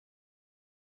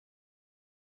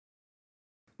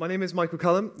My name is Michael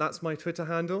Cullum. That's my Twitter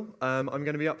handle. I'm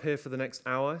going to be up here for the next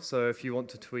hour, so if you want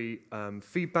to tweet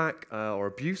feedback or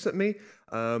abuse at me,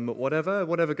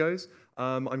 whatever goes,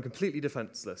 I'm completely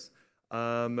defenseless.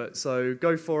 So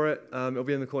go for it. It'll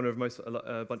be in the corner of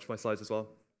a bunch of my slides as well.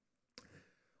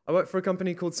 I work for a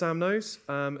company called Sam Knows.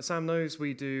 Sam Knows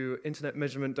we do internet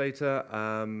measurement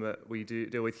data. We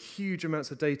deal with huge amounts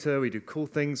of data. We do cool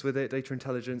things with it, data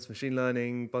intelligence, machine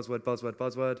learning,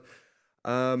 buzzword.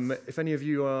 If any of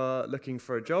you are looking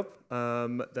for a job,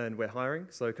 then we're hiring,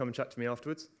 so come and chat to me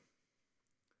afterwards.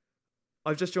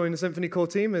 I've just joined the Symfony core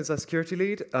team as a security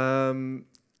lead.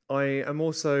 I am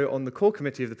also on the core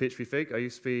committee of the PHP Fig. I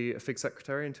used to be a Fig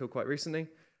secretary until quite recently.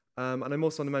 And I'm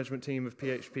also on the management team of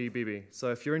PHP BB. So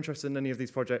if you're interested in any of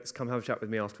these projects, come have a chat with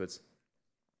me afterwards.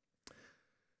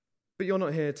 But you're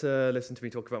not here to listen to me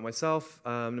talk about myself,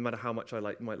 no matter how much I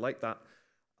might like that.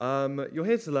 You're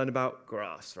here to learn about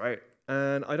graphs, right?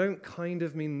 And I don't kind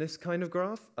of mean this kind of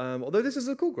graph, although this is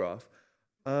a cool graph.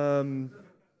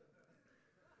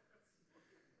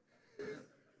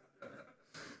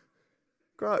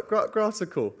 Graphs are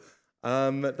cool.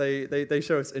 They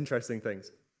show us interesting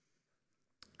things.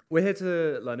 We're here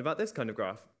to learn about this kind of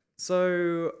graph.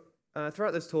 So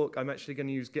throughout this talk, I'm actually going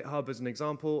to use GitHub as an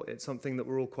example. It's something that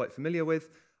we're all quite familiar with.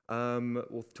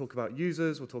 We'll talk about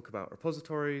users, we'll talk about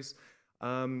repositories.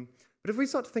 But if we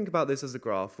start to think about this as a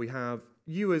graph, we have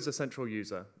you as a central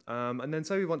user. And then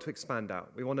say we want to expand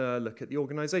out. We want to look at the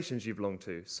organizations you belong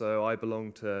to. So I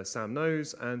belong to Sam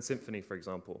Knows and Symfony, for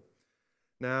example.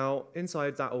 Now,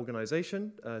 inside that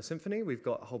organization, Symfony, we've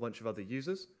got a whole bunch of other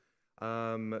users.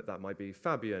 That might be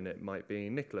Fabian, it might be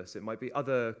Nicholas, it might be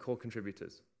other core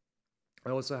contributors. I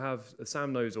also have a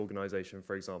Sam Knows organization,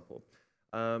 for example.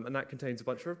 And that contains a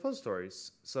bunch of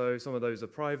repositories. So some of those are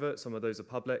private, some of those are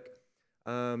public.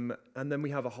 And then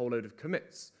we have a whole load of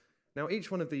commits. Now,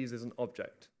 each one of these is an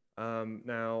object.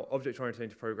 Now,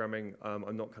 object-oriented programming,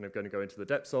 I'm not kind of going to go into the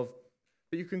depths of,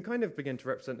 but you can kind of begin to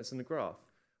represent this in the graph.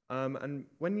 And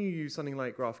when you use something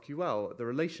like GraphQL, the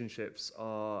relationships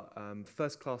are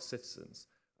first-class citizens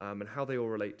and how they all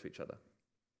relate to each other.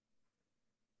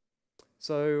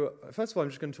 So first of all, I'm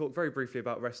just going to talk very briefly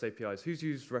about REST APIs. Who's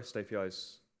used REST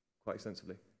APIs quite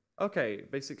extensively? OK,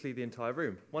 basically the entire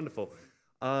room. Wonderful.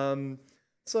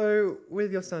 So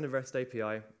with your standard REST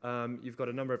API, you've got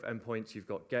a number of endpoints. You've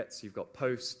got gets, you've got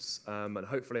posts, and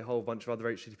hopefully a whole bunch of other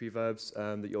HTTP verbs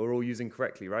that you're all using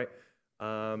correctly, right?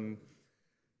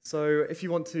 So if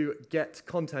you want to get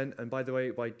content, and by the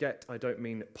way, by get, I don't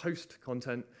mean post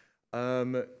content,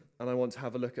 and I want to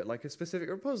have a look at like a specific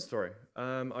repository,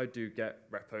 I do get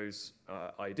repos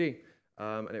ID,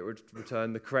 and it would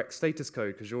return the correct status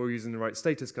code, because you're using the right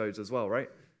status codes as well, right?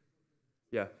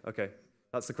 Yeah, OK.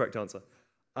 That's the correct answer.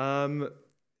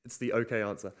 It's the OK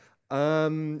answer.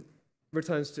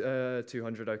 Returns to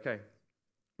 200 OK.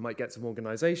 We might get some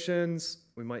organizations.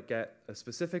 We might get a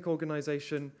specific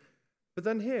organization. But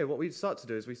then here, what we start to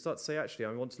do is we start to say, actually,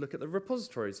 I want to look at the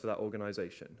repositories for that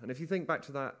organization. And if you think back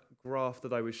to that graph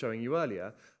that I was showing you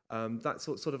earlier, that's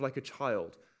sort of like a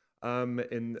child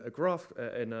in a graph,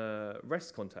 in a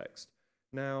REST context.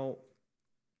 Now,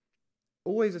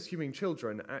 always assuming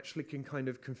children actually can kind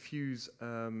of confuse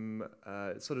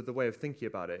sort of the way of thinking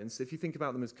about it. And so if you think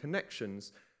about them as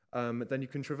connections, then you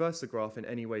can traverse the graph in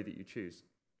any way that you choose.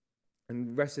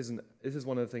 And this is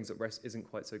one of the things that REST isn't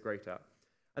quite so great at.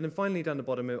 And then finally, down the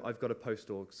bottom, I've got a post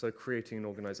org, so creating an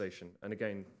organization. And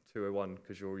again, 201,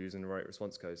 because you're all using the right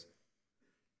response codes.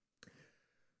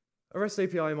 A REST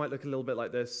API might look a little bit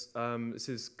like this. This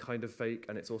is kind of fake,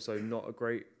 and it's also not a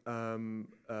great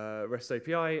REST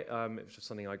API. It's just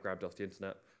something I grabbed off the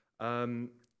internet.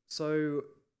 So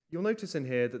you'll notice in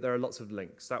here that there are lots of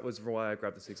links. That was why I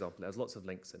grabbed this example. There's lots of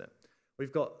links in it.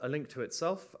 We've got a link to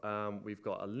itself. We've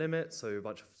got a limit, so a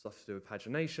bunch of stuff to do with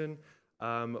pagination.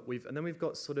 And then we've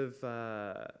got sort of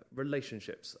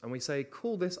relationships. And we say,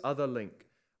 call this other link,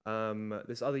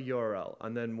 this other URL,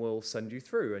 and then we'll send you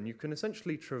through. And you can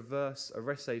essentially traverse a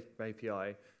REST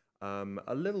API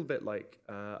a little bit like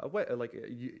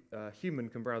a human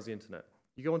can browse the internet.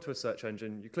 You go onto a search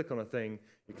engine, you click on a thing,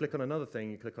 you click on another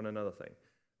thing, you click on another thing.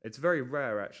 It's very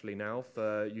rare, actually, now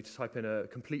for you to type in a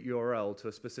complete URL to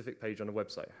a specific page on a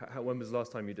website. When was the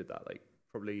last time you did that? Like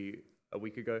probably a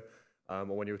week ago. Or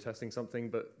when you were testing something,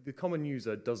 but the common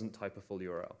user doesn't type a full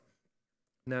URL.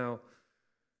 Now,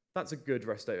 that's a good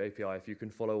REST API if you can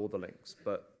follow all the links,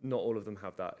 but not all of them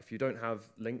have that. If you don't have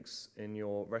links in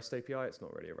your REST API, it's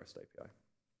not really a REST API.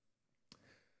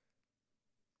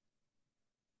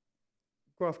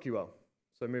 GraphQL.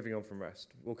 So moving on from REST,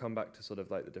 we'll come back to sort of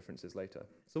like the differences later.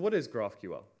 So what is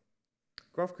GraphQL?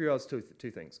 GraphQL is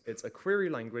two things. It's a query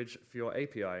language for your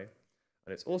API,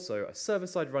 and it's also a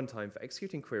server-side runtime for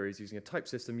executing queries using a type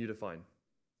system you define.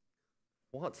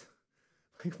 What?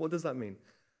 What does that mean?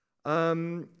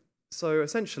 So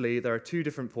essentially, there are two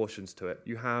different portions to it.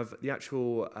 You have the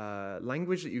actual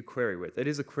language that you query with. It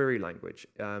is a query language,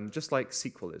 just like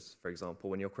SQL is, for example,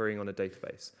 when you're querying on a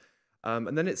database.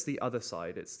 And then it's the other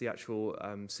side. It's the actual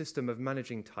system of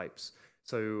managing types.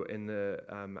 So in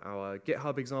our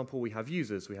GitHub example, we have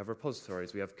users, we have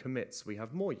repositories, we have commits, we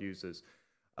have more users,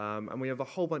 and we have a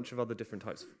whole bunch of other different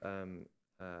types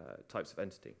of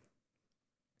entity.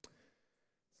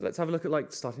 So let's have a look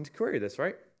at starting to query this,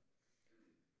 right?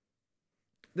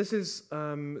 This is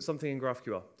something in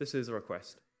GraphQL. This is a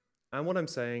request. And what I'm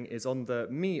saying is on the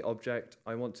me object,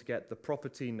 I want to get the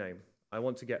property name. I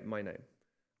want to get my name.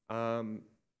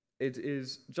 It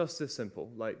is just this simple.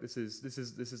 This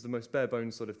is the most bare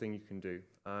bones sort of thing you can do.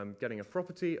 Getting a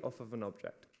property off of an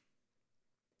object.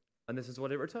 And this is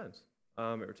what it returns.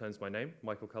 It returns my name,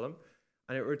 Michael Cullum,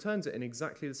 and it returns it in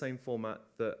exactly the same format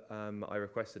that I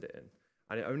requested it in.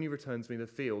 And it only returns me the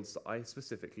fields that I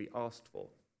specifically asked for.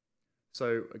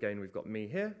 So again, we've got me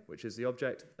here, which is the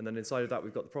object, and then inside of that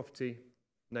we've got the property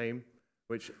name,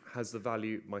 which has the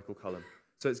value Michael Cullum.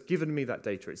 So it's given me that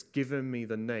data. It's given me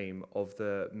the name of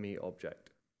the me object.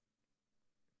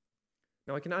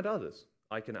 Now I can add others.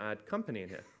 I can add company in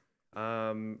here,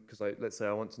 because let's say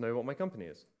I want to know what my company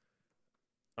is.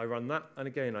 I run that, and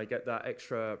again, I get that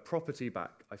extra property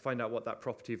back. I find out what that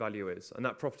property value is, and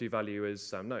that property value is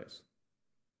Sam knows.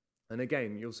 And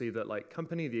again, you'll see that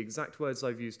company, the exact words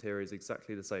I've used here is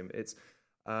exactly the same. It's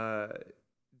the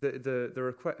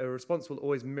response will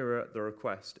always mirror the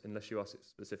request unless you ask it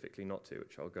specifically not to,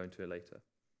 which I'll go into later.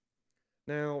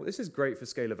 Now, this is great for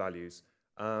scalar values,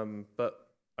 but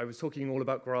I was talking all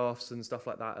about graphs and stuff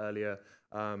like that earlier,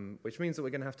 which means that we're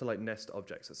going to have to nest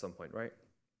objects at some point, right?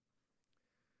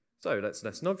 So let's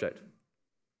nest an object.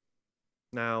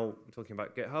 Now, we're talking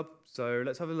about GitHub, so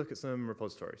let's have a look at some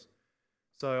repositories.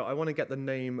 So I want to get the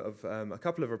name of a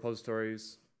couple of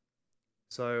repositories.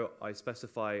 So I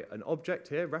specify an object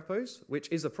here, repos, which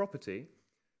is a property,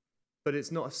 but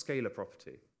it's not a scalar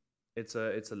property. It's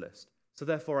a list. So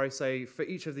therefore I say for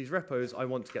each of these repos, I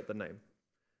want to get the name.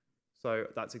 So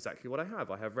that's exactly what I have.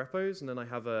 I have repos, and then I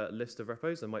have a list of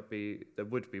repos. There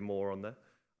would be more on there.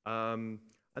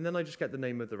 And then I just get the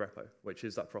name of the repo, which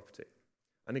is that property.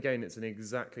 And again, it's in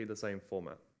exactly the same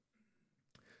format.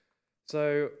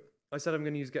 So I said I'm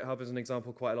going to use GitHub as an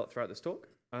example quite a lot throughout this talk.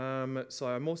 So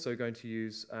I'm also going to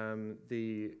use so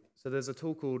there's a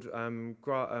tool called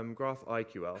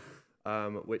GraphQL,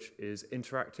 which is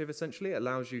interactive essentially. It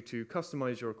allows you to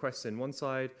customize your requests in one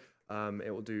side.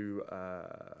 It will do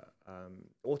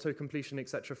auto completion,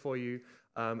 etc. for you,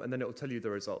 and then it will tell you the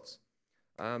results.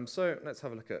 So let's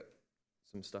have a look at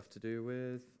some stuff to do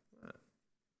with that.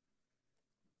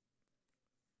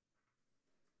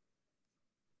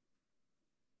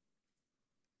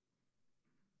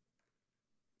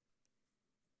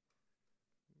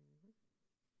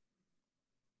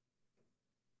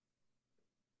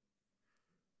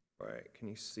 All right, can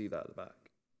you see that at the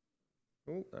back?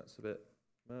 Oh, that's a bit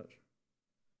much.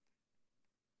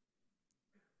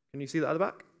 Can you see that at the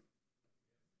back?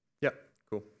 Yeah,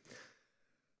 cool.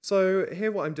 So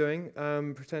here what I'm doing,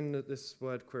 pretend that this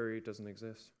word query doesn't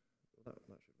exist. That should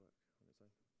work on its own.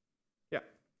 Yeah.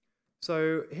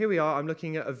 So here we are, I'm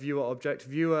looking at a viewer object.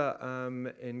 Viewer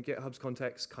in GitHub's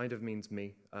context kind of means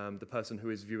me, the person who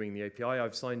is viewing the API.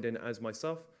 I've signed in as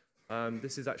myself.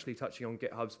 This is actually touching on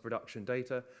GitHub's production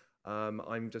data.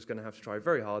 I'm just going to have to try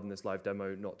very hard in this live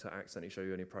demo not to accidentally show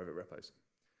you any private repos.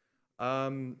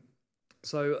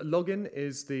 So login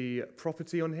is the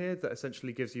property on here that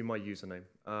essentially gives you my username.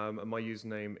 And my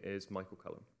username is Michael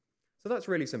Cullum. So that's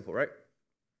really simple, right?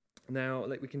 Now,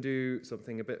 we can do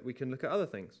something a bit, we can look at other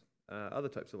things, other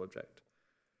types of object.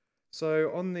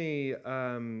 So on the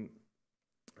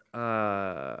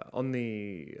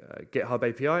GitHub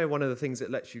API, one of the things it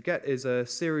lets you get is a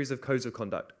series of codes of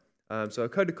conduct. So a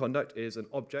code of conduct is an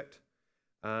object,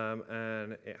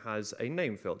 and it has a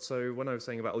name field. So when I was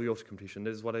saying about all the auto-completion,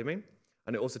 this is what I mean.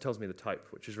 And it also tells me the type,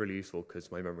 which is really useful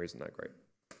because my memory isn't that great.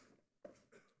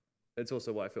 It's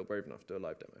also why I feel brave enough to do a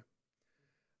live demo.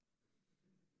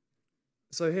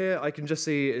 So here I can just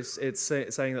see it's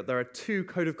saying that there are 2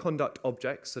 code of conduct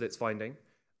objects that it's finding.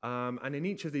 And in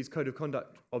each of these code of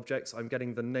conduct objects, I'm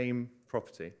getting the name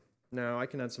property. Now I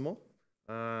can add some more.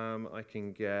 I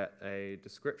can get a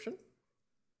description,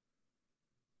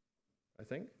 I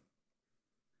think.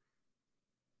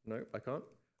 No, I can't.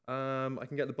 I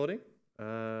can get the body.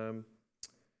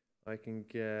 I can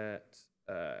get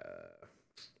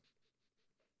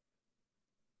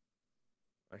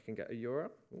I can get a URL.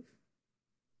 Ooh.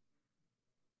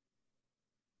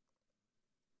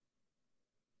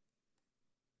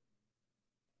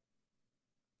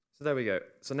 So there we go.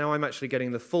 So now I'm actually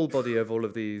getting the full body of all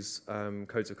of these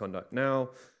codes of conduct. Now,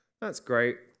 that's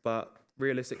great, but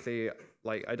realistically,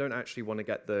 like, I don't actually want to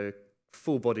get the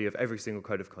full body of every single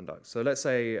code of conduct. So let's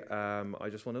say I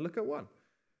just want to look at one.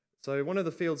 So one of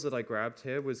the fields that I grabbed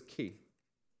here was key.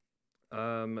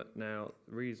 Now,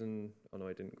 the reason, oh no,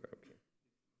 I didn't grab key.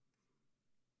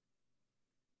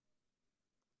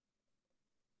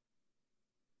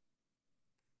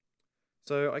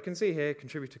 So I can see here,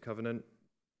 contributor covenant,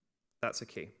 that's a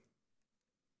key.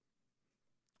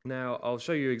 Now, I'll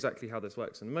show you exactly how this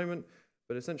works in a moment,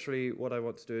 but essentially what I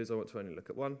want to do is I want to only look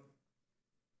at one.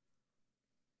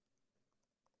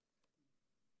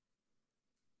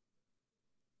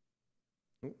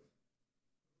 Would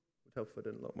help if I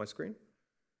didn't lock my screen.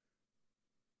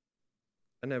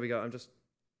 And there we go,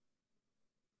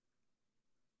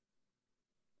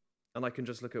 and I can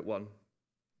just look at one.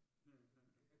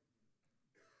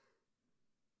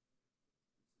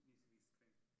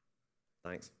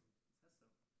 Thanks.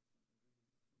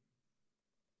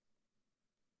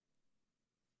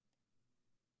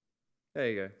 There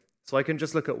you go. So I can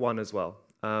just look at one as well.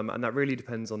 And that really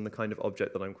depends on the kind of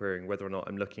object that I'm querying, whether or not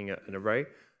I'm looking at an array,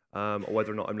 or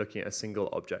whether or not I'm looking at a single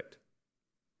object.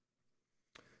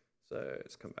 So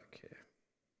let's come back here.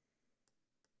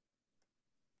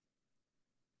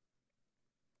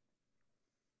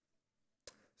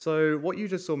 So what you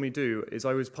just saw me do is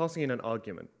I was passing in an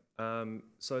argument.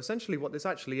 So essentially what this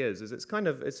actually is it's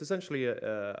essentially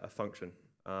a function,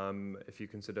 if you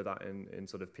consider that in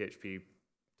sort of PHP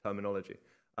terminology.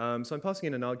 So I'm passing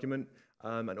in an argument,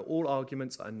 and all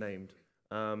arguments are named.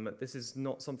 This is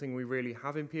not something we really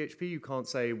have in PHP. You can't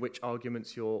say which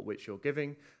arguments you're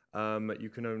giving. You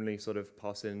can only sort of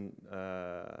pass in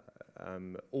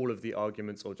all of the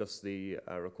arguments or just the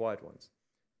required ones.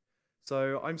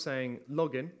 So I'm saying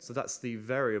login, so that's the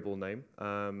variable name,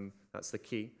 that's the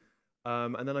key.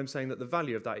 And then I'm saying that the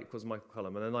value of that equals Michael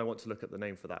Cullum, and then I want to look at the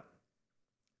name for that.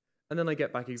 And then I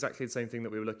get back exactly the same thing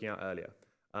that we were looking at earlier.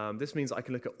 This means I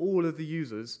can look at all of the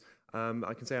users.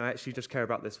 I can say I actually just care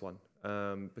about this one,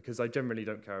 because I generally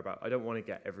don't care about, I don't want to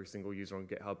get every single user on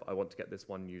GitHub. I want to get this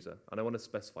one user, and I want to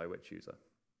specify which user.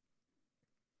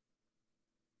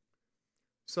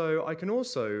 So I can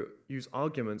also use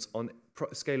arguments on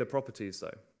scalar properties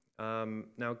though.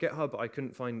 Now GitHub, I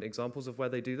couldn't find examples of where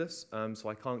they do this, so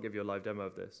I can't give you a live demo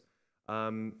of this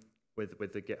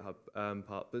with the GitHub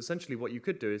part. But essentially what you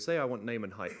could do is say I want name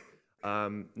and height.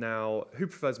 Now, who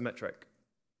prefers metric?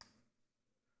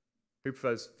 Who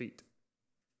prefers feet?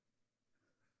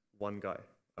 One guy.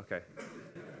 Okay.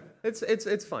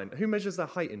 It's fine. Who measures their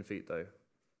height in feet though?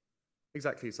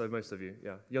 Exactly. So most of you,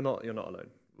 yeah. You're not alone.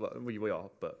 Well, we are,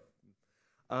 but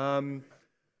so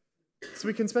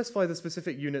we can specify the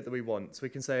specific unit that we want. So we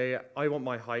can say I want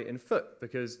my height in foot,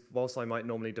 because whilst I might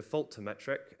normally default to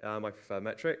metric, I prefer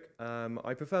metric.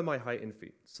 I prefer my height in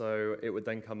feet. So it would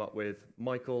then come up with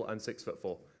Michael and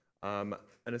 6'4".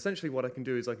 And essentially what I can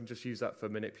do is I can just use that for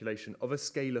manipulation of a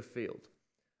scalar field.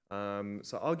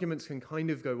 So arguments can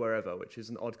kind of go wherever, which is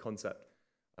an odd concept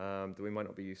that we might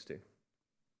not be used to.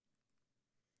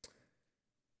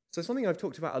 So something I've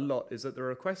talked about a lot is that the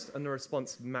request and the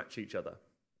response match each other.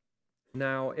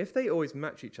 Now, if they always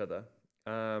match each other,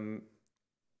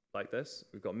 like this,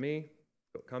 we've got me,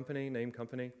 we've got company, name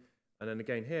company, and then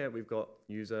again here we've got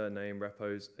user, name,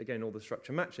 repos, again all the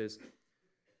structure matches.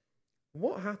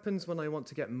 What happens when I want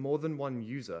to get more than one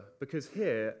user? Because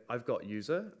here I've got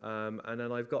user, and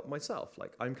then I've got myself,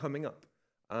 like I'm coming up.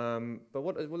 But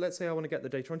well, let's say I want to get the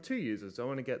data on 2 users. I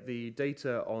want to get the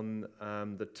data on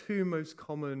the two most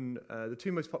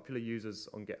popular users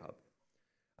on GitHub,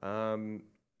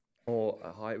 or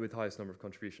with highest number of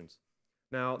contributions.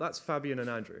 Now that's Fabian and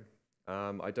Andrew.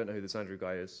 I don't know who this Andrew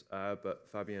guy is, but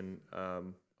Fabian,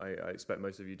 I expect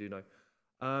most of you do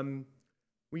know.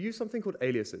 We use something called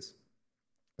aliases.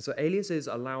 So aliases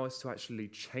allow us to actually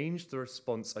change the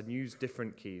response and use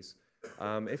different keys.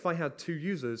 If I had 2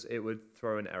 users, it would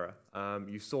throw an error.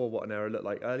 You saw what an error looked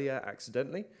like earlier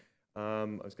accidentally. I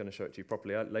was going to show it to you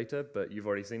properly later, but you've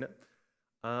already seen it.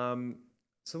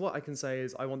 So what I can say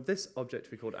is I want this object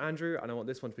to be called Andrew, and I want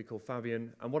this one to be called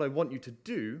Fabian. And what I want you to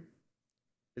do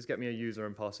is get me a user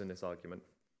and pass in this argument.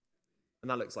 And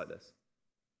that looks like this.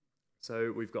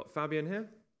 So we've got Fabian here,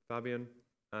 Fabian,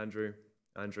 Andrew,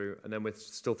 Andrew, and then we're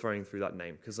still throwing through that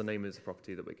name, because the name is the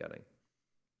property that we're getting.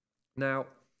 Now,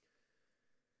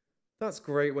 that's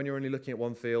great when you're only looking at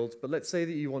one field, but let's say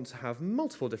that you want to have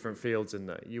multiple different fields in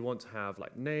there. You want to have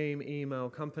like name, email,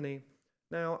 company.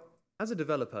 Now, as a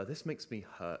developer, this makes me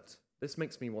hurt. This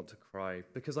makes me want to cry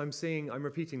because I'm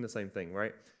repeating the same thing,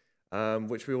 right?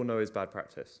 Which we all know is bad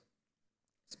practice.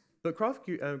 But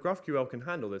GraphQL can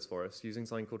handle this for us using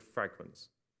something called fragments.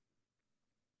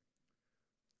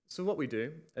 So what we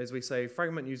do is we say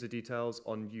fragment user details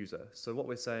on user. So what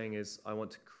we're saying is I want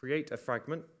to create a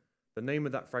fragment. The name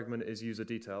of that fragment is user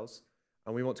details.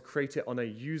 And we want to create it on a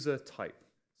user type.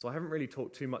 So I haven't really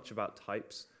talked too much about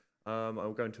types.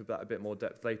 I'll go into that a bit more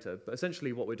depth later. But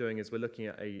essentially what we're doing is we're looking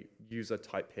at a user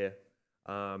type here.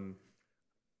 And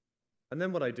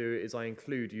then what I do is I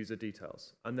include user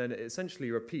details. And then it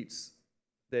essentially repeats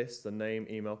this, the name,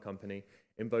 email, company,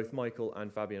 in both Michael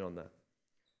and Fabian on there.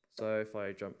 So if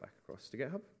I jump back across to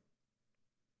GitHub, I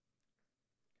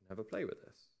can have a play with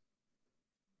this.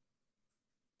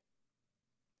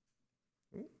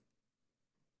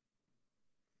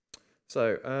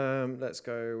 So let's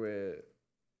go with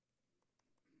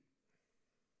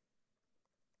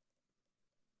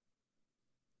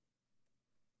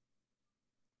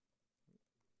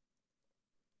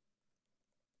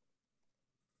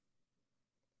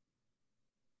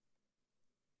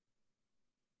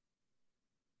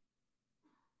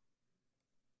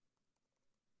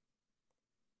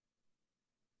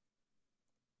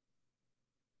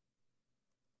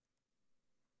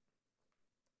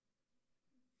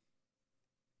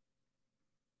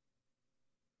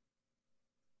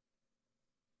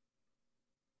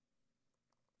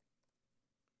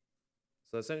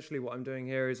So essentially what I'm doing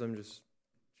here is I'm just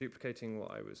duplicating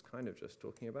what I was kind of just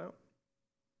talking about.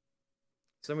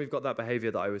 So then we've got that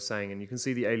behavior that I was saying, and you can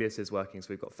see the aliases working. So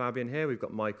we've got Fabian here, we've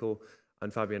got Michael,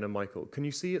 and Fabian and Michael. Can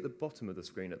you see at the bottom of the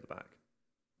screen at the back?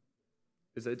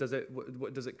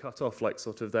 Does it cut off like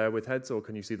sort of there with heads, or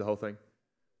can you see the whole thing?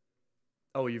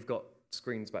 Oh, you've got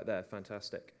screens back there,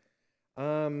 fantastic.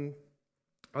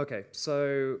 Okay,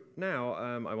 so now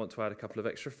I want to add a couple of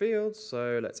extra fields.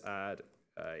 So let's add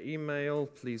email,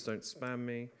 please don't spam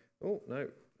me. Oh, no,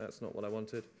 that's not what I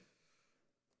wanted.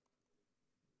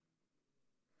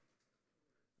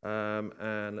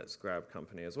 And let's grab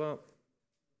company as well.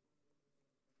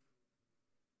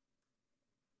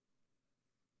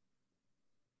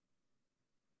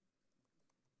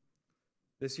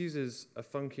 This uses a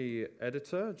funky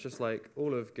editor, just like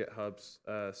all of GitHub's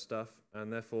stuff,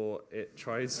 and therefore it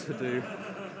tries to do...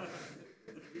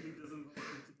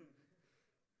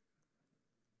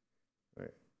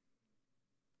 Right.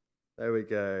 There we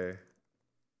go.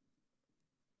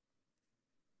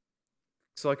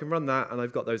 So I can run that, and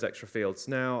I've got those extra fields.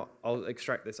 Now, I'll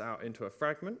extract this out into a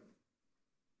fragment.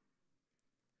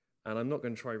 And I'm not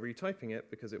going to try retyping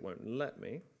it because it won't let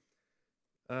me.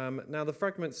 Now, the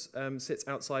fragments sits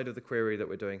outside of the query that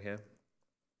we're doing here.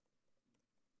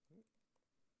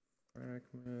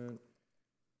 Fragment,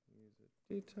 user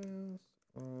details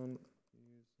on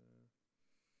user.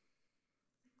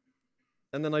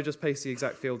 And then I just paste the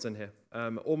exact fields in here,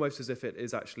 almost as if it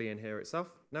is actually in here itself.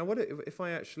 Now, what if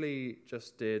I actually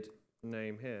just did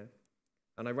name here,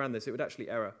 and I ran this, it would actually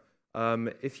error.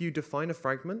 If you define a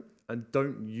fragment and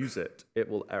don't use it, it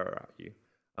will error at you.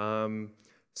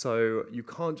 So you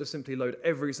can't just simply load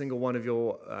every single one of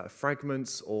your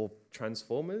fragments or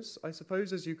transformers, I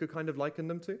suppose, as you could kind of liken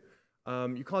them to.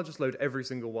 You can't just load every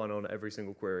single one on every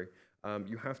single query.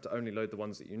 You have to only load the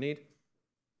ones that you need.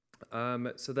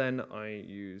 So then I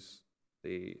use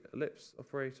the ellipse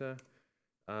operator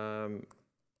to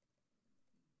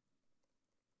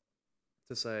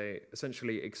say,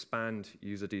 essentially, expand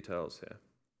user details here.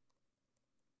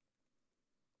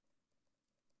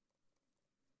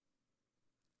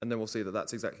 And then we'll see that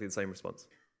that's exactly the same response.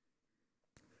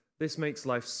 This makes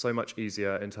life so much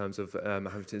easier in terms of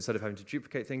instead of having to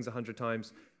duplicate things 100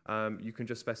 times, you can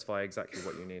just specify exactly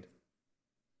what you need.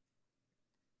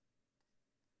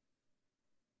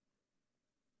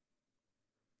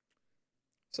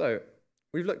 So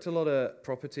we've looked at a lot of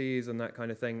properties and that kind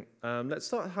of thing.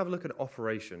 Let's have a look at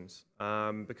operations,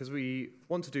 because we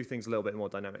want to do things a little bit more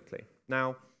dynamically.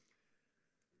 Now,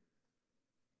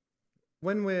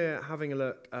 when we're having a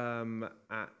look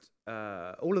at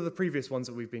all of the previous ones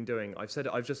that we've been doing,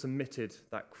 I've just omitted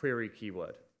that query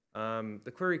keyword.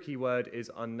 The query keyword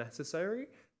is unnecessary,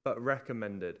 but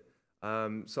recommended.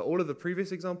 So all of the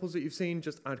previous examples that you've seen,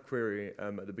 just add query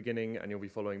at the beginning, and you'll be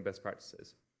following best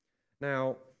practices.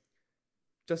 Now,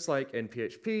 just like in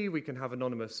PHP, we can have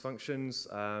anonymous functions,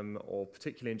 or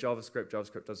particularly in JavaScript,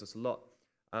 JavaScript does this a lot.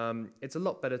 It's a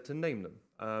lot better to name them.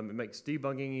 It makes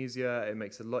debugging easier. It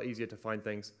makes it a lot easier to find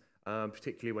things,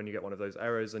 particularly when you get one of those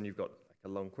errors and you've got like a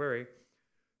long query.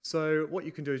 So what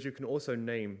you can do is you can also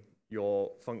name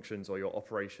your functions or your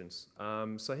operations.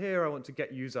 So here I want to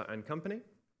get user and company.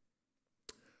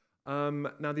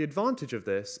 Now, the advantage of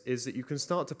this is that you can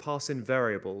start to pass in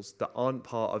variables that aren't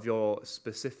part of your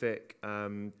specific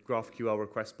GraphQL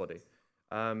request body.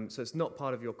 So it's not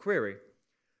part of your query.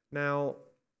 Now,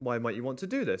 why might you want to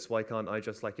do this? Why can't I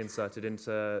just like insert it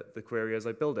into the query as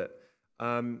I build it?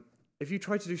 If you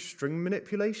try to do string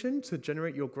manipulation to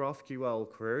generate your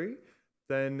GraphQL query,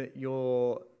 then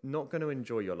you're not going to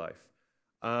enjoy your life.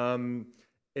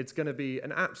 It's going to be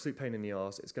an absolute pain in the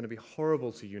arse. It's going to be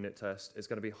horrible to unit test. It's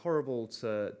going to be horrible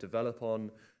to develop on.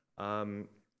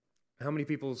 How many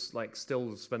people like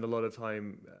still spend a lot of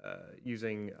time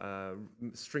using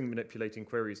string manipulating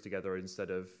queries together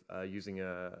instead of using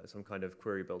some kind of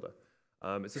query builder?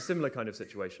 It's a similar kind of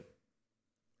situation.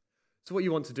 So what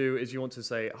you want to do is you want to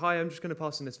say, hi, I'm just going to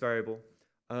pass in this variable.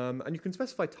 And you can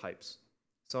specify types.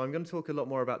 So I'm going to talk a lot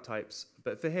more about types.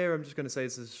 But for here, I'm just going to say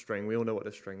this is a string. We all know what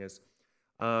a string is.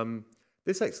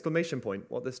 This exclamation point,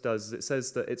 what this does is it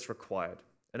says that it's required.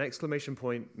 An exclamation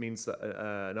point means that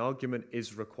an argument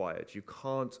is required. You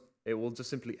can't, it will just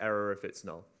simply error if it's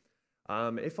null.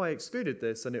 If I excluded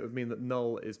this, then it would mean that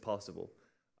null is passable.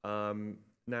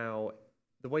 Now,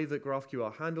 the way that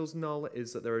GraphQL handles null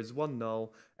is that there is one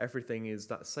null, everything is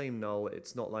that same null.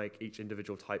 It's not like each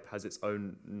individual type has its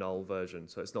own null version.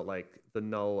 So it's not like the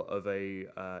null of a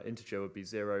integer would be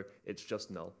 0, it's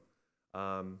just null.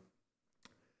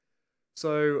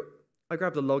 So I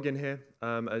grab the login here,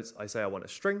 as I say I want a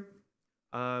string,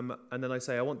 and then I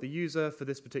say I want the user for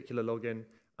this particular login,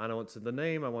 and I want the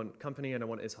name, I want company, and I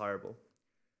want is hireable.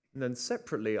 And then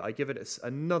separately, I give it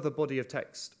another body of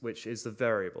text, which is the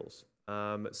variables.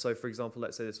 So for example,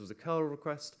 let's say this was a curl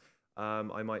request.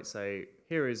 I might say,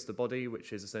 here is the body,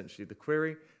 which is essentially the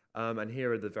query, and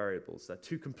here are the variables. They're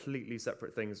two completely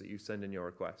separate things that you send in your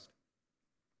request.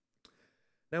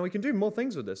 Now we can do more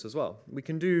things with this as well. We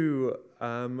can do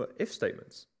if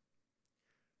statements.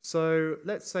 So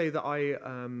let's say that I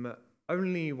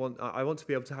want to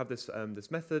be able to have this this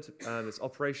method, this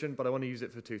operation, but I want to use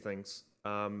it for two things.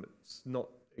 It's not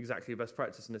exactly best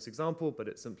practice in this example, but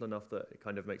it's simple enough that it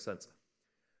kind of makes sense.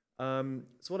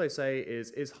 So what I say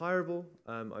is hireable.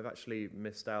 I've actually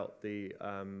missed out the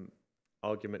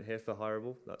argument here for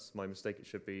hireable. That's my mistake. It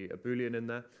should be a Boolean in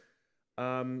there.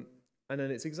 And then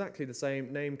it's exactly the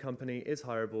same, name, company, is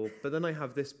hireable, but then I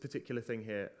have this particular thing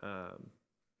here.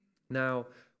 Now,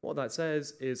 what that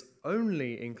says is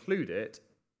only include it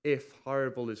if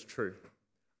hireable is true.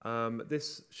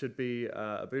 This should be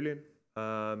a Boolean.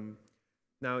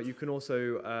 Now, you can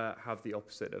also have the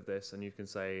opposite of this, and you can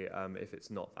say if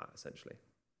it's not that, essentially.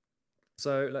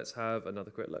 So let's have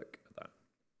another quick look at that.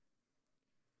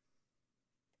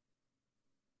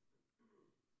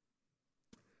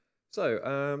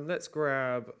 So let's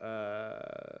grab,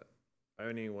 I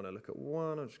only want to look at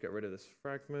one. I'll just get rid of this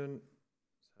fragment.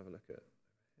 Let's have a look at here,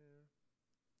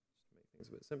 just to make things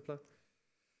a bit simpler.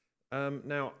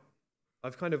 Now,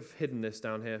 I've kind of hidden this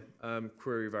down here,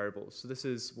 query variables. So this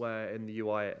is where in the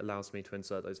UI it allows me to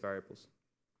insert those variables.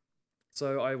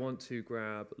 So I want to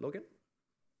grab login.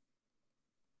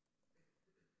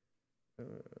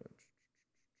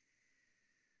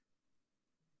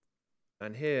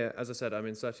 And here, as I said, I'm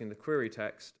inserting the query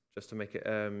text just to make it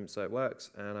so it works.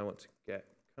 And I want to get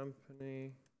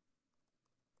company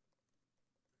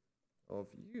of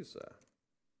user.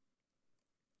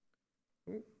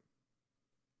 Ooh.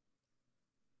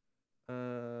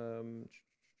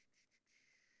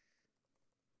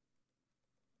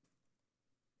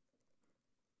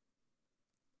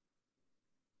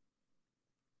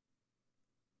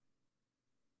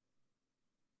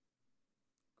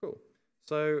 Cool.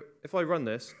 So if I run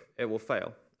this, it will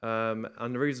fail. And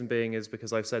the reason being is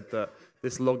because I've said that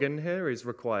this login here is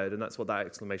required, and that's what that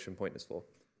exclamation point is for.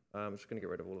 I'm just going to get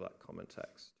rid of all of that comment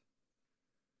text.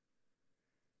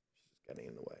 Just getting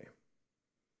in the way.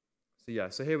 So yeah,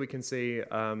 so here we can see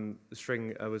the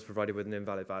string was provided with an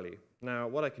invalid value. Now,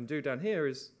 what I can do down here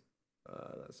is,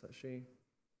 that's actually,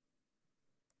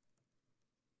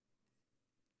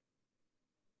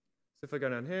 so if I go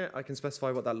down here, I can specify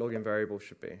what that login variable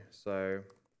should be. So,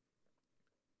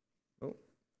 oh,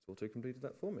 it's auto-completed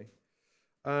that for me.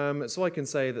 So I can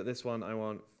say that this one I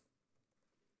want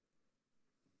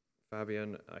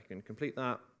Fabian. I can complete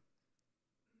that,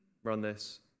 run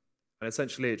this, and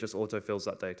essentially it just auto-fills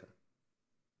that data.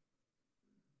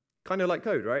 Kind of like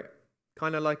code, right?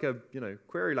 Kind of like a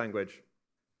query language.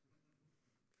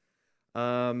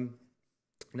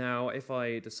 Now, if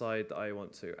I decide that I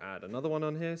want to add another one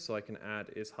on here, so I can add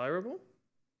is hireable.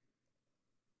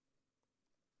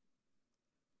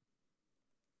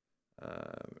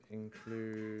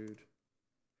 Include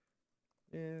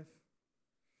if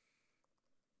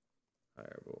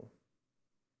hireable.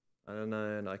 And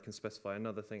then I can specify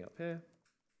another thing up here.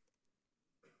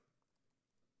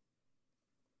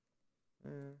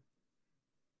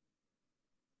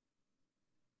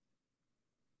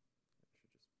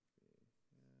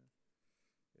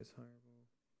 Is horrible.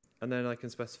 And then I can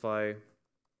specify.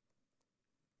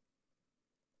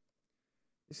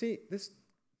 You see, this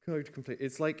code complete.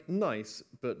 It's like nice,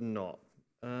 but not.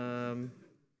 There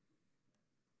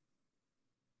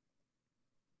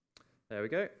we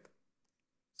go.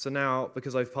 So now,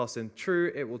 because I've passed in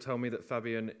true, it will tell me that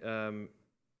Fabian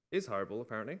is hireable,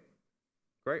 apparently.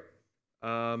 Great.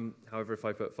 However, if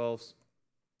I put false,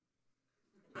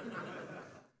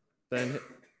 then it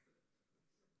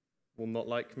will not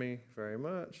like me very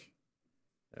much.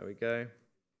 There we go.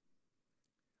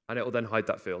 And it will then hide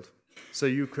that field. So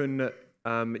you can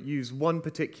use one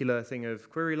particular thing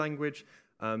of query language,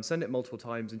 send it multiple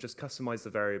times, and just customize the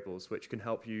variables, which can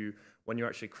help you when you're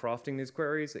actually crafting these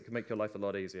queries. It can make your life a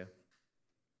lot easier.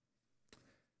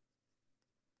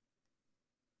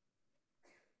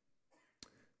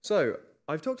 So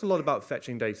I've talked a lot about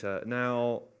fetching data.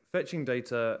 Now, fetching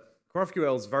data,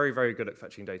 GraphQL is very, very good at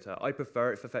fetching data. I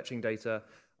prefer it for fetching data.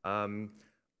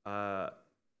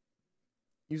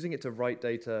 Using it to write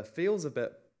data feels a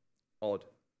bit odd,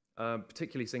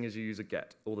 particularly seeing as you use a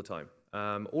get all the time.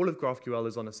 All of GraphQL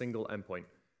is on a single endpoint.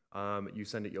 You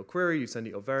send it your query, you send it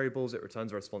your variables, it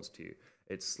returns a response to you.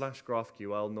 It's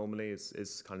 /GraphQL normally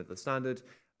is kind of the standard,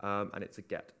 and it's a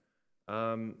get.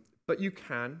 But you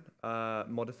can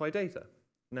modify data.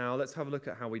 Now let's have a look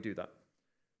at how we do that.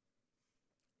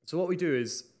 So what we do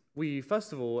is we,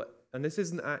 first of all, and this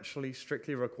isn't actually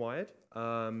strictly required,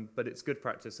 but it's good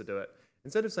practice to do it.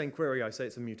 Instead of saying query, I say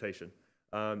it's a mutation.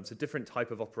 It's a different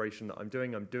type of operation that I'm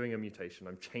doing a mutation.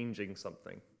 I'm changing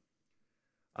something.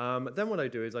 Then what I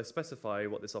do is I specify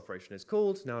what this operation is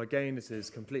called. Now again, this is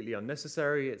completely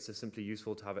unnecessary. It's just simply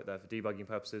useful to have it there for debugging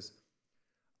purposes.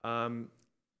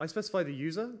 I specify the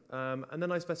user, and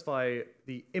then I specify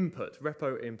the input,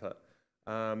 repo input.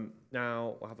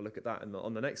 Now we'll have a look at that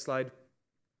on the next slide.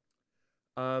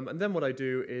 And then what I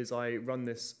do is I run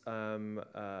this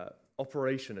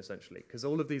operation, essentially, because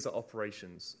all of these are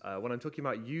operations. When I'm talking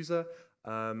about user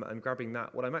and grabbing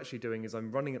that, what I'm actually doing is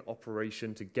I'm running an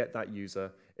operation to get that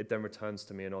user. It then returns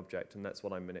to me an object, and that's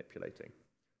what I'm manipulating.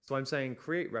 So I'm saying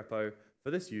create repo for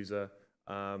this user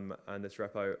and this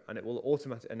repo, and it will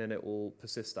and then it will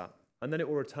persist that. And then it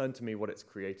will return to me what it's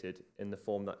created in the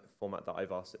format that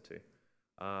I've asked it to,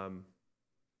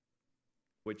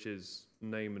 which is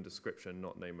name and description,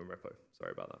 not name and repo.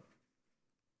 Sorry about that.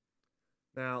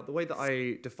 Now, the way that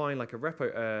I define like a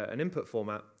repo, an input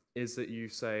format, is that you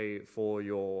say for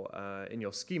your in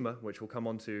your schema, which we'll come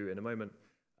on to in a moment,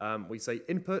 we say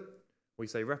input, we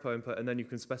say repo input, and then you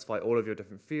can specify all of your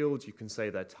different fields. You can say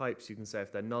their types. You can say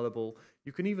if they're nullable.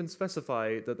 You can even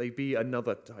specify that they be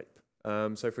another type.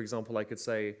 So, for example, I could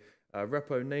say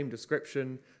repo name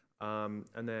description, and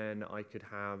then I could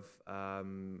have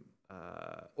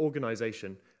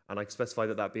organization, and I could specify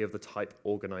that that be of the type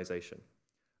organization.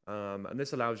 And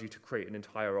this allows you to create an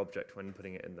entire object when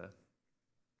putting it in there.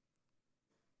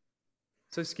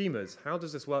 So schemas, how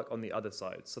does this work on the other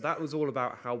side? So that was all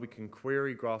about how we can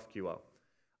query GraphQL.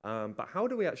 But how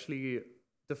do we actually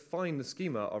define the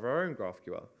schema of our own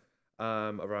GraphQL?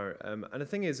 And the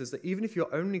thing is that even if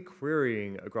you're only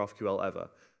querying a GraphQL ever,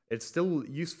 it's still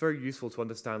very useful to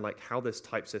understand like how this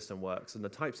type system works. And the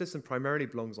type system primarily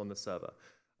belongs on the server.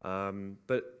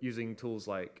 But using tools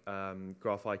like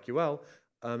GraphQL,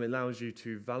 it allows you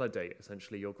to validate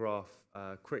essentially your graph,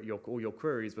 all your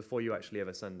queries before you actually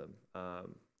ever send them,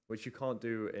 which you can't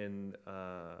do in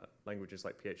languages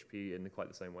like PHP in quite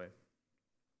the same way.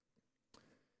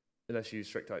 Unless you use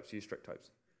strict types,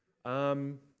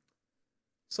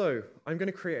 so I'm going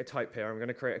to create a type here. I'm going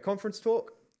to create a conference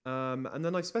talk, and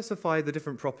then I specify the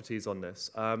different properties on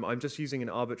this. I'm just using an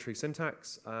arbitrary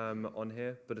syntax on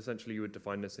here, but essentially you would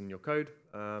define this in your code.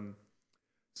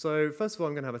 So first of all,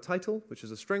 I'm going to have a title, which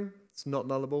is a string. It's not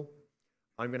nullable.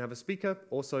 I'm going to have a speaker,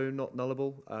 also not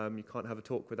nullable. You can't have a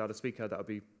talk without a speaker. That would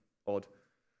be odd.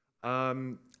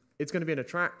 It's going to be in a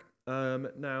track.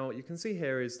 Now, you can see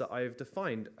here is that I've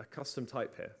defined a custom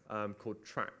type here called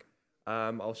track.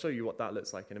 I'll show you what that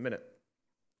looks like in a minute.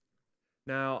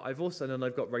 Now, I've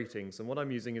got ratings, and what I'm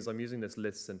using this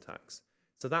list syntax.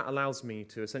 So that allows me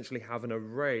to essentially have an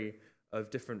array of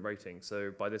different ratings.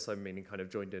 So by this, I'm meaning kind of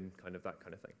joined in, kind of that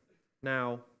kind of thing.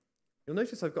 Now, you'll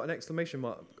notice I've got an exclamation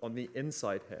mark on the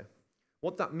inside here.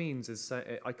 What that means is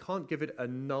I can't give it a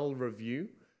null review.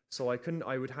 So I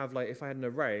would have like, if I had an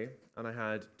array and I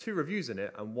had 2 reviews in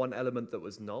it and one element that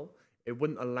was null, it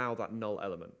wouldn't allow that null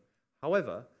element.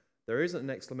 However, there isn't an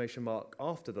exclamation mark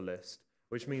after the list,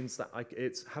 which means that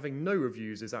it's having no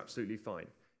reviews is absolutely fine.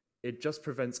 It just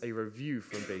prevents a review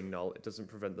from being null. It doesn't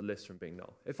prevent the list from being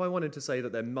null. If I wanted to say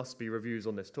that there must be reviews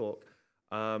on this talk,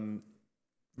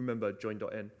 remember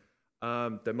join.in,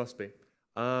 there must be.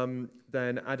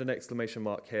 Then add an exclamation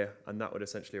mark here, and that would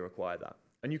essentially require that.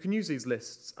 And you can use these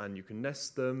lists, and you can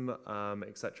nest them,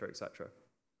 etc., etc.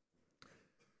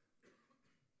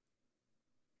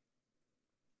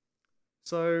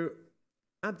 So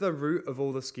at the root of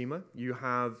all the schema, you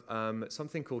have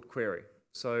something called query.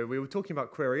 So we were talking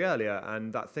about query earlier,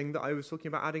 and that thing that I was talking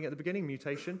about adding at the beginning,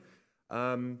 mutation.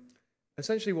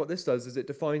 Essentially what this does is it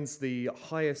defines the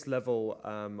highest level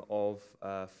of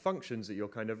functions that you're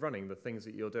kind of running, the things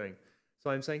that you're doing. So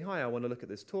I'm saying, hi, I want to look at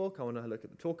this talk, I want to look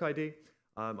at the talk ID,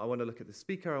 I want to look at the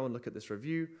speaker, I want to look at this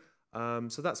review.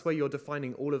 So that's where you're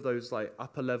defining all of those like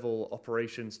upper level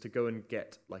operations to go and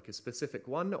get like a specific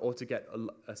one or to get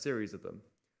a series of them.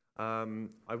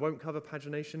 I won't cover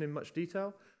pagination in much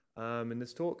detail in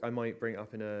this talk. I might bring it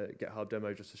up in a GitHub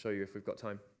demo just to show you if we've got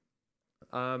time.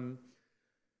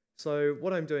 So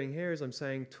what I'm doing here is I'm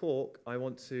saying talk, I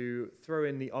want to throw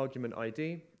in the argument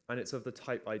ID, and it's of the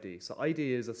type ID. So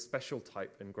ID is a special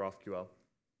type in GraphQL.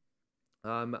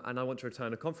 And I want to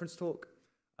return a conference talk.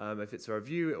 If it's a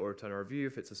review, it will return a review.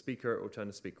 If it's a speaker, it will return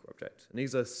a speaker object. And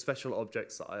these are special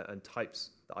objects and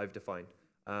types that I've defined,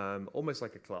 almost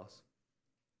like a class.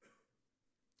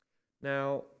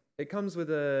 Now, it comes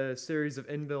with a series of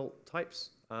inbuilt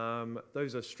types.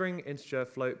 Those are string, integer,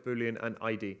 float, boolean, and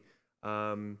ID.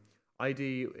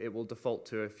 ID, it will default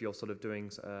to if you're sort of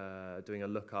doing a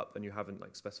lookup and you haven't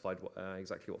like specified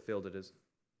exactly what field it is.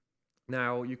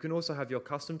 Now, you can also have your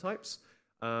custom types,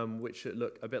 which should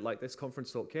look a bit like this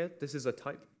conference talk here. This is a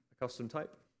type, a custom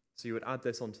type. So you would add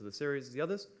this onto the series of the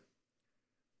others.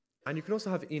 And you can also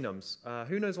have enums.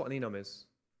 Who knows what an enum is?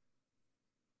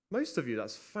 Most of you,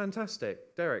 that's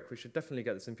fantastic. Derek, we should definitely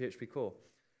get this in PHP core.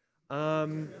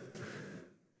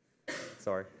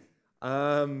 Sorry.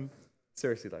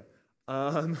 Seriously though.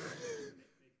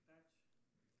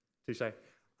 Touché.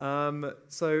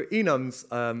 So enums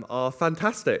are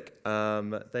fantastic.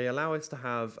 They allow us to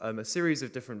have a series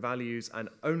of different values, and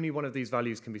only one of these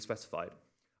values can be specified.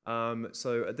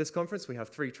 So at this conference, we have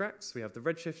 3 tracks. We have the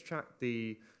Redshift track,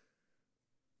 the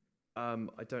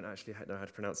I don't actually know how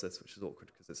to pronounce this, which is awkward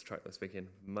because it's a track that's speaking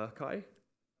Macari.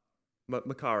 With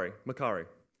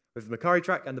the Macari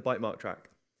track and the Bytemark track.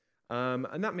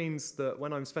 And that means that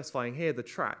when I'm specifying here the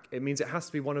track, it means it has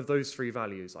to be one of those 3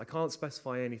 values. I can't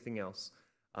specify anything else.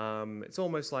 It's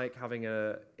almost like having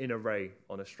an array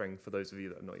on a string for those of you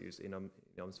that have not used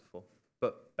enums before,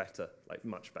 but better, like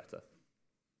much better,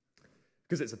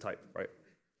 because it's a type, right?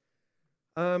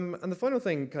 And the final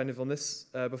thing kind of on this,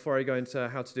 before I go into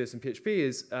how to do this in PHP,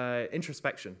 is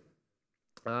introspection.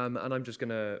 And I'm just going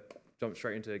to jump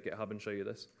straight into GitHub and show you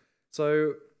this.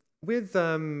 So with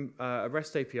a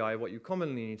REST API, what you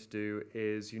commonly need to do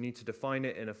is you need to define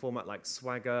it in a format like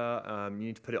Swagger. You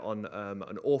need to put it on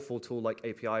an awful tool like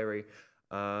API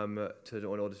in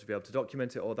order to be able to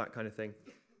document it or that kind of thing.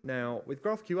 Now, with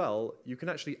GraphQL, you can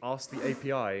actually ask the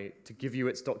API to give you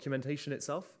its documentation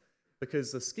itself,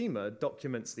 because the schema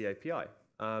documents the API.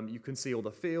 You can see all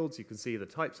the fields, you can see the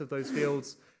types of those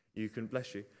fields, you can,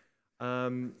 bless you,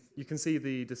 you can see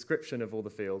the description of all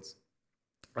the fields.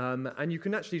 And you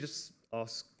can actually just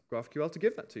ask GraphQL to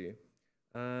give that to you.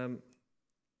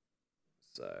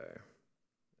 So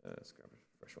let's grab a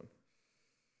fresh one.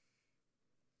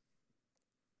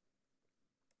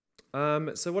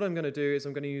 So what I'm going to do is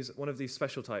I'm going to use one of these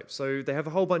special types. So they have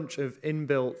a whole bunch of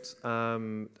inbuilt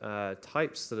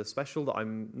types that are special that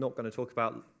I'm not going to talk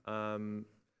about,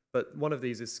 but one of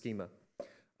these is schema.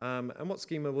 And what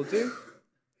schema will do?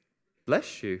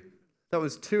 Bless you. That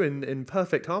was 2 in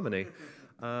perfect harmony.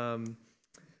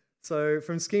 So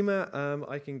from schema,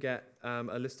 I can get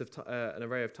a list of an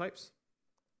array of types.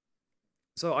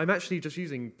 So I'm actually just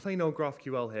using plain old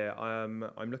GraphQL here.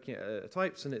 I'm looking at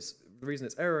types, and the reason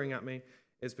it's erroring at me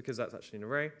is because that's actually an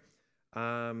array.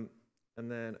 And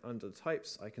then under the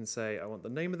types, I can say I want the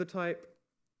name of the type,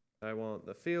 I want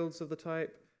the fields of the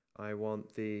type, I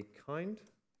want the kind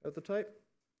of the type.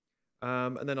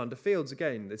 And then under fields,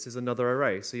 again, this is another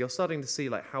array. So you're starting to see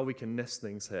like how we can nest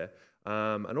things here.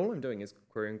 And all I'm doing is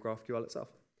querying GraphQL itself.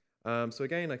 So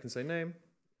again, I can say name,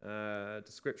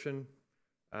 description.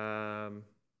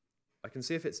 I can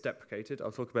see if it's deprecated.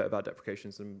 I'll talk a bit about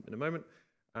deprecations in a moment.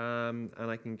 And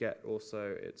I can get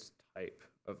also its type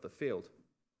of the field.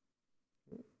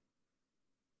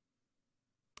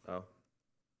 Oh.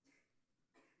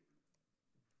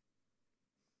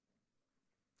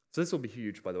 So this will be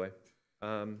huge, by the way.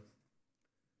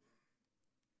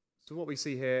 So what we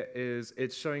see here is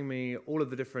it's showing me all of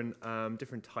the different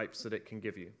types that it can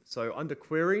give you. So under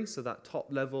query, so that top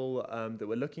level that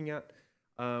we're looking at,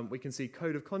 we can see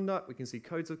code of conduct, we can see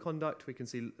codes of conduct, we can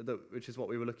see which is what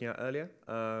we were looking at earlier.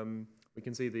 We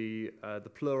can see the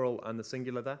plural and the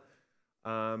singular there.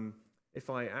 If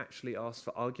I actually ask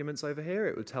for arguments over here,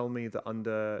 it would tell me that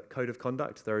under code of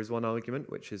conduct there is one argument,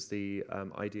 which is the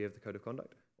ID of the code of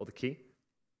conduct or the key.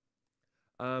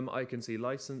 I can see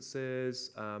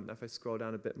licenses. If I scroll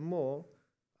down a bit more,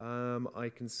 I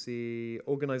can see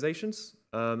organizations.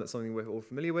 That's something we're all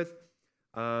familiar with.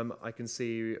 I can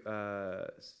see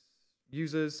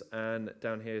users, and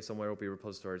down here somewhere will be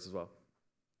repositories as well.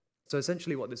 So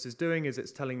essentially what this is doing is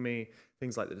it's telling me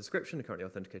things like the description, a currently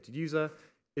authenticated user.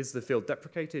 Is the field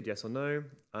deprecated, yes or no?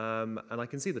 And I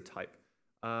can see the type.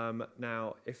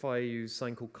 Now, if I use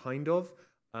sign called kind of,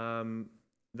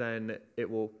 then it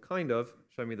will kind of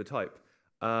show me the type.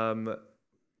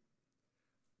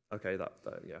 Okay,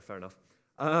 yeah, fair enough.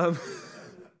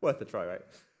 Worth a try, right?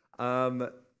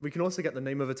 We can also get the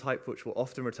name of a type, which will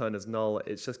often return as null.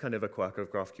 It's just kind of a quirk of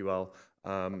GraphQL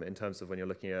in terms of when you're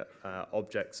looking at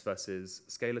objects versus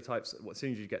scalar types. As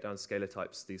soon as you get down to scalar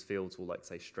types, these fields will like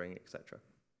say string, etc.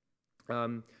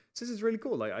 So this is really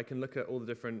cool. Like I can look at all the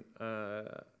different.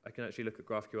 I can actually look at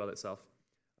GraphQL itself,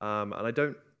 and I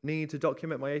don't need to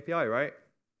document my API, right?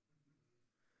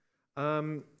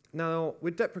 Now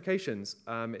with deprecations,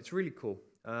 it's really cool.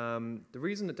 The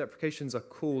reason that deprecations are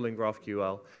cool in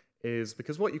GraphQL is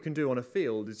because what you can do on a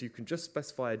field is you can just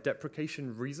specify a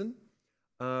deprecation reason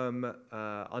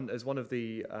as one of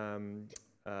the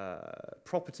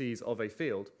properties of a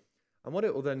field. And what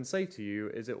it will then say to you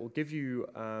is it will give you,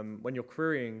 when you're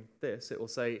querying this, it will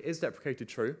say, is deprecated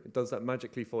true? It does that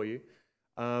magically for you.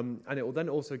 And it will then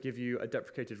also give you a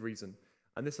deprecated reason.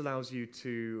 And this allows you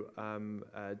to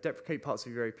deprecate parts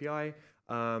of your API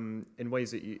in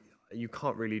ways that you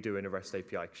can't really do in a REST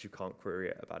API because you can't query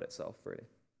it about itself, really.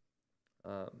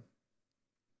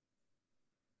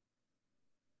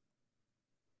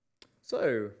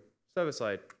 So,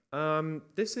 server-side.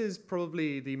 This is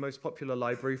probably the most popular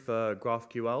library for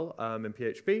GraphQL in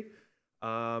PHP.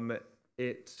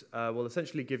 It will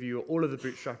essentially give you all of the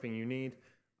bootstrapping you need.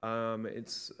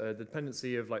 It's the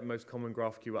dependency of like most common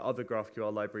other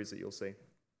GraphQL libraries that you'll see.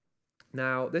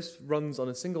 Now, this runs on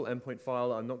a single endpoint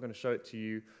file. I'm not going to show it to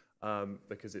you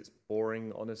because it's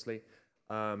boring, honestly.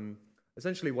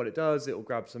 Essentially what it does, it will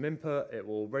grab some input, it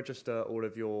will register all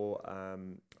of your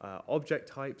object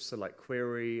types, so like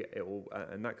query, it will,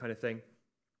 and that kind of thing.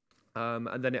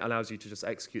 And then it allows you to just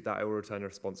execute that, it will return a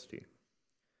response to you.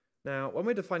 Now, when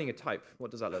we're defining a type,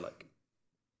 what does that look like?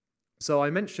 So I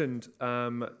mentioned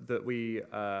that we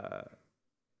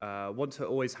want to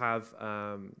always have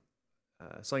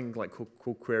something like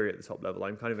called query at the top level.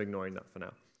 I'm kind of ignoring that for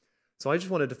now. So I just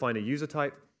want to define a user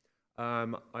type.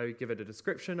 I give it a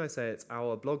description. I say it's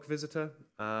our blog visitor.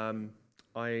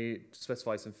 I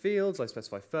specify some fields. I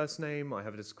specify first name. I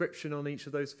have a description on each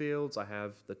of those fields. I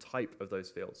have the type of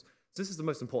those fields. So this is the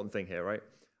most important thing here, right?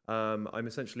 I'm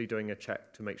essentially doing a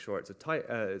check to make sure it's a type.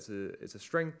 It's a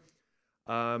string.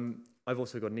 I've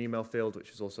also got an email field, which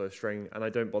is also a string, and I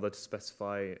don't bother to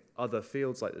specify other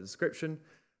fields like the description.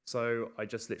 So I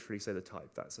just literally say the type.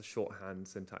 That's a shorthand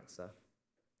syntax there.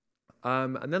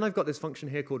 And then I've got this function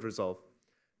here called resolve.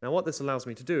 Now what this allows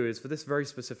me to do is for this very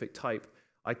specific type,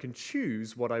 I can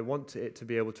choose what I want it to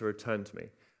be able to return to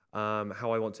me,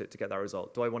 how I want it to get that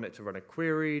result. Do I want it to run a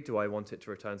query? Do I want it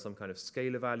to return some kind of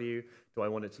scalar value? Do I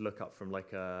want it to look up from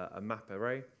like a map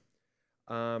array?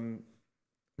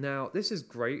 Now this is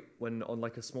great when on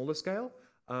like a smaller scale,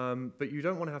 but you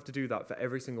don't want to have to do that for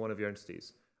every single one of your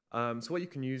entities. So what you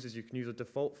can use is you can use a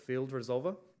default field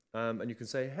resolver, and you can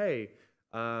say, hey,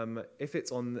 if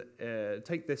it's on,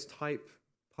 take this type,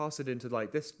 pass it into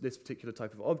like this particular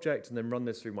type of object, and then run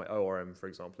this through my ORM, for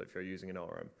example, if you're using an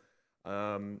ORM.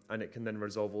 And it can then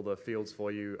resolve all the fields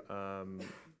for you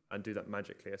and do that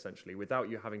magically, essentially, without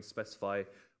you having to specify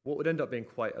what would end up being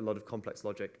quite a lot of complex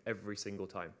logic every single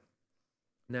time.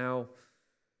 Now,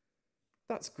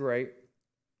 that's great.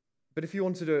 But if you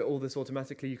want to do all this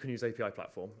automatically, you can use API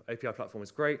Platform. API Platform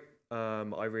is great.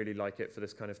 I really like it for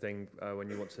this kind of thing when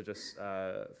you want to just,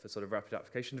 for sort of rapid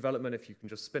application development, if you can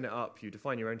just spin it up, you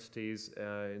define your entities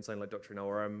in something like Doctrine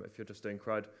ORM if you're just doing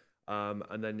CRUD,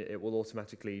 and then it will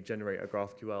automatically generate a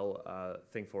GraphQL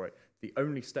thing for it. The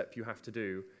only step you have to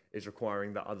do is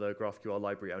requiring that other GraphQL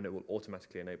library, and it will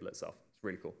automatically enable itself. It's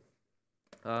really cool.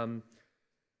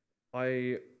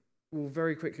 I will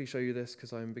very quickly show you this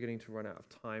because I'm beginning to run out of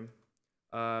time.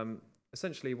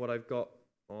 Essentially what I've got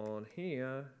on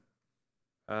here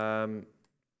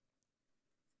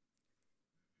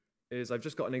is I've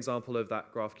just got an example of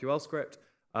that GraphQL script.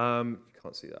 You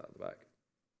can't see that at the back.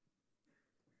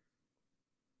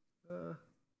 No,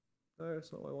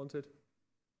 it's not what I wanted.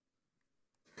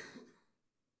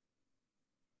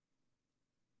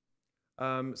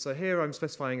 So here I'm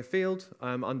specifying a field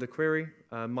under query,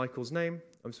 Michael's name.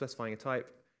 I'm specifying a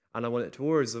type, and I want it to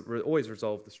always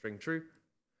resolve the string true.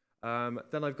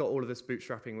 Then I've got all of this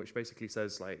bootstrapping, which basically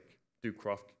says, like, do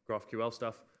GraphQL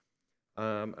stuff.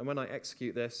 And when I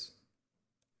execute this,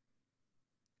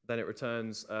 then it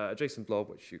returns a JSON blob,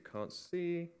 which you can't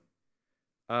see,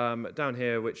 down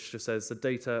here, which just says the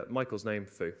data, Michael's name,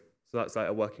 foo. So that's like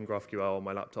a working GraphQL on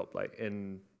my laptop, like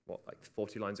in, what, like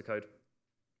 40 lines of code.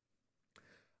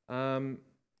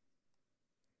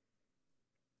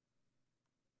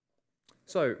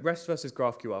 So REST versus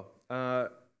GraphQL.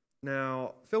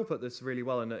 Now, Phil put this really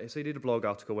well in it. So he did a blog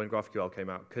article when GraphQL came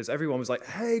out, because everyone was like,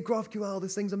 hey, GraphQL,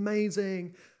 this thing's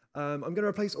amazing. I'm going to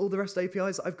replace all the REST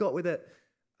APIs that I've got with it.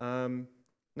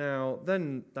 Now,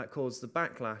 then that caused the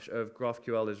backlash of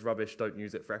GraphQL is rubbish, don't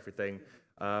use it for everything.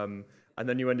 And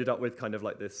then you ended up with kind of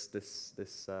like this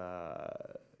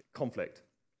conflict.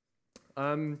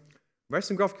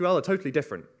 REST and GraphQL are totally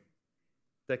different.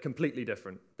 They're completely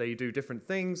different. They do different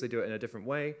things. They do it in a different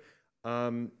way.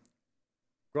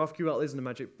 GraphQL isn't a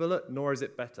magic bullet, nor is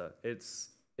it better. It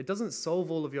doesn't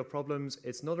solve all of your problems.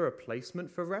 It's not a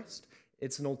replacement for REST.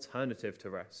 It's an alternative to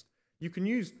REST. You can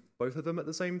use both of them at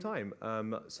the same time.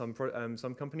 Some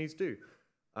companies do.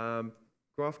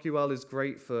 GraphQL is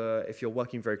great for if you're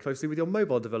working very closely with your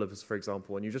mobile developers, for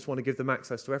example, and you just want to give them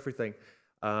access to everything.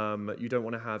 You don't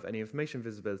want to have any information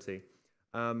visibility.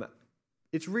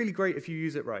 It's really great if you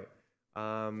use it right.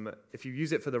 If you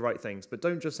use it for the right things, but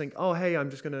don't just think, oh, hey, I'm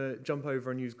just going to jump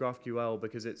over and use GraphQL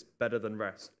because it's better than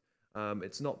REST.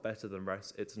 It's not better than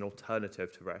REST. It's an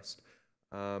alternative to REST.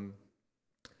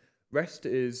 REST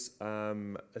is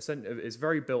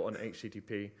very built on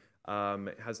HTTP.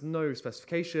 It has no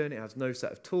specification. It has no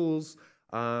set of tools.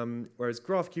 Whereas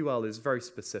GraphQL is very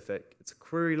specific. It's a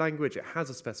query language. It has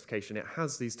a specification. It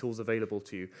has these tools available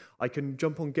to you. I can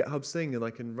jump on GitHub's thing and I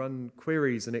can run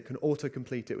queries and it can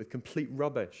autocomplete it with complete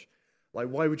rubbish. Like,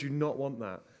 why would you not want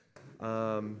that?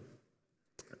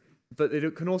 But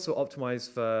it can also optimize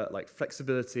for like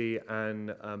flexibility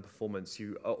and performance.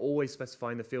 You are always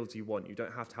specifying the fields you want. You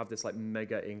don't have to have this like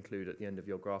mega include at the end of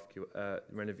your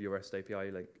end of your REST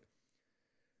API link.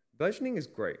 Versioning is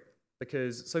great.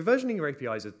 So versioning your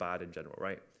APIs is bad in general,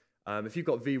 right? If you've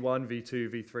got V1,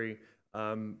 V2,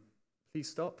 V3, please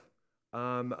stop.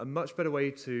 A much better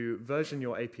way to version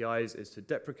your APIs is to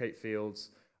deprecate fields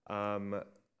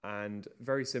and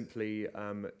very simply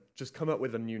just come up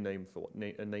with a new name for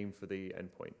the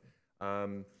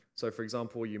endpoint. So for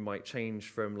example, you might change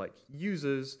from like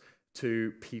users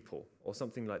to people or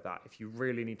something like that if you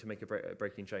really need to make a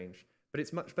breaking change. But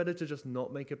it's much better to just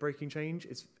not make a breaking change.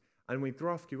 And with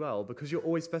GraphQL, because you're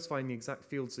always specifying the exact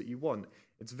fields that you want,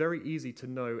 it's very easy to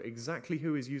know exactly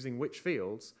who is using which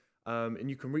fields, and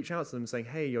you can reach out to them saying,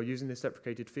 hey, you're using this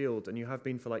deprecated field, and you have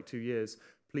been for like 2 years.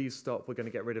 Please stop. We're going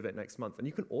to get rid of it next month. And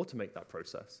you can automate that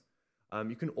process.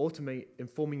 You can automate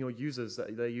informing your users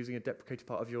that they're using a deprecated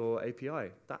part of your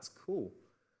API. That's cool.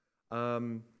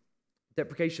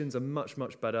 Deprecations are much,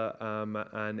 much better,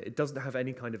 and it doesn't have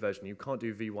any kind of version. You can't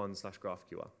do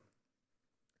v1/GraphQL.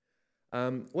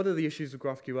 What are the issues with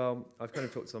GraphQL? I've kind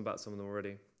of talked about some of them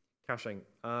already. Caching.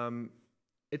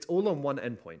 It's all on one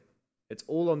endpoint. It's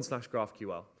all on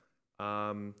 /GraphQL.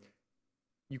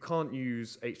 You can't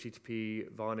use HTTP,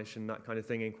 varnish, and that kind of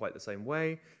thing in quite the same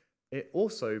way. It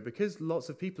also, because lots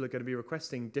of people are going to be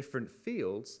requesting different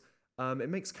fields, it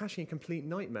makes caching a complete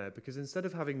nightmare because instead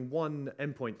of having one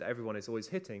endpoint that everyone is always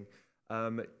hitting,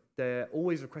 they're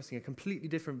always requesting a completely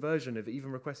different version of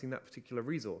even requesting that particular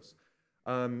resource.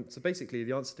 So basically,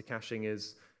 the answer to caching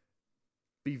is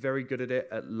be very good at it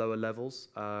at lower levels.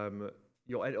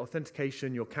 Your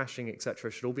authentication, your caching,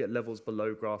 etc., should all be at levels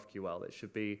below GraphQL. It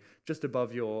should be just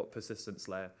above your persistence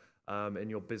layer in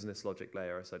your business logic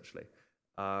layer, essentially.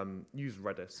 Use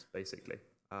Redis, basically.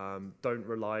 Don't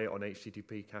rely on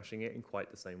HTTP caching it in quite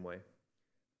the same way.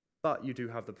 But you do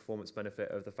have the performance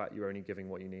benefit of the fact you're only giving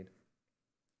what you need.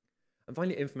 And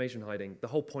finally, information hiding. The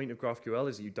whole point of GraphQL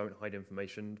is that you don't hide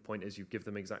information. The point is you give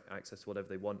them exact access to whatever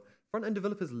they want. Front-end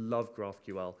developers love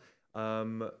GraphQL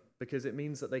because it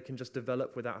means that they can just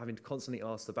develop without having to constantly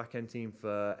ask the back-end team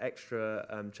for extra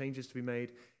changes to be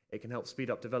made. It can help speed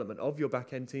up development of your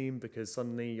back-end team because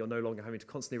suddenly you're no longer having to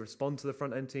constantly respond to the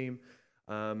front-end team.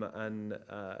 And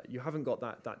you haven't got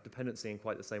that dependency in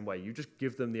quite the same way. You just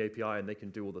give them the API and they can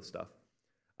do all the stuff.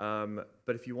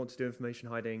 But if you want to do information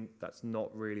hiding, that's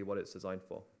not really what it's designed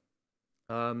for.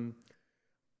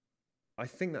 I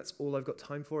think that's all I've got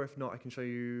time for. If not, I can show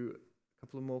you a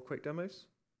couple of more quick demos.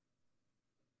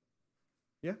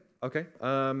 Yeah, okay.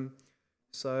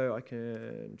 So I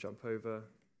can jump over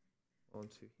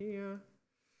onto here.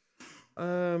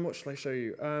 What shall I show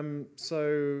you?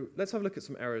 So let's have a look at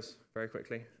some errors very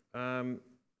quickly. Oh,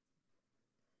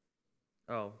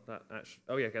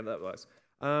 yeah, okay, that works.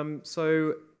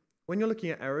 So when you're looking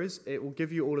at errors, it will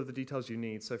give you all of the details you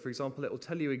need. So for example, it will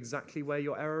tell you exactly where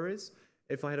your error is.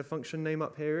 If I had a function name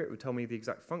up here, it would tell me the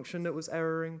exact function that was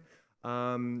erroring.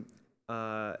 And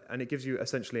it gives you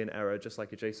essentially an error, just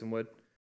like a JSON would.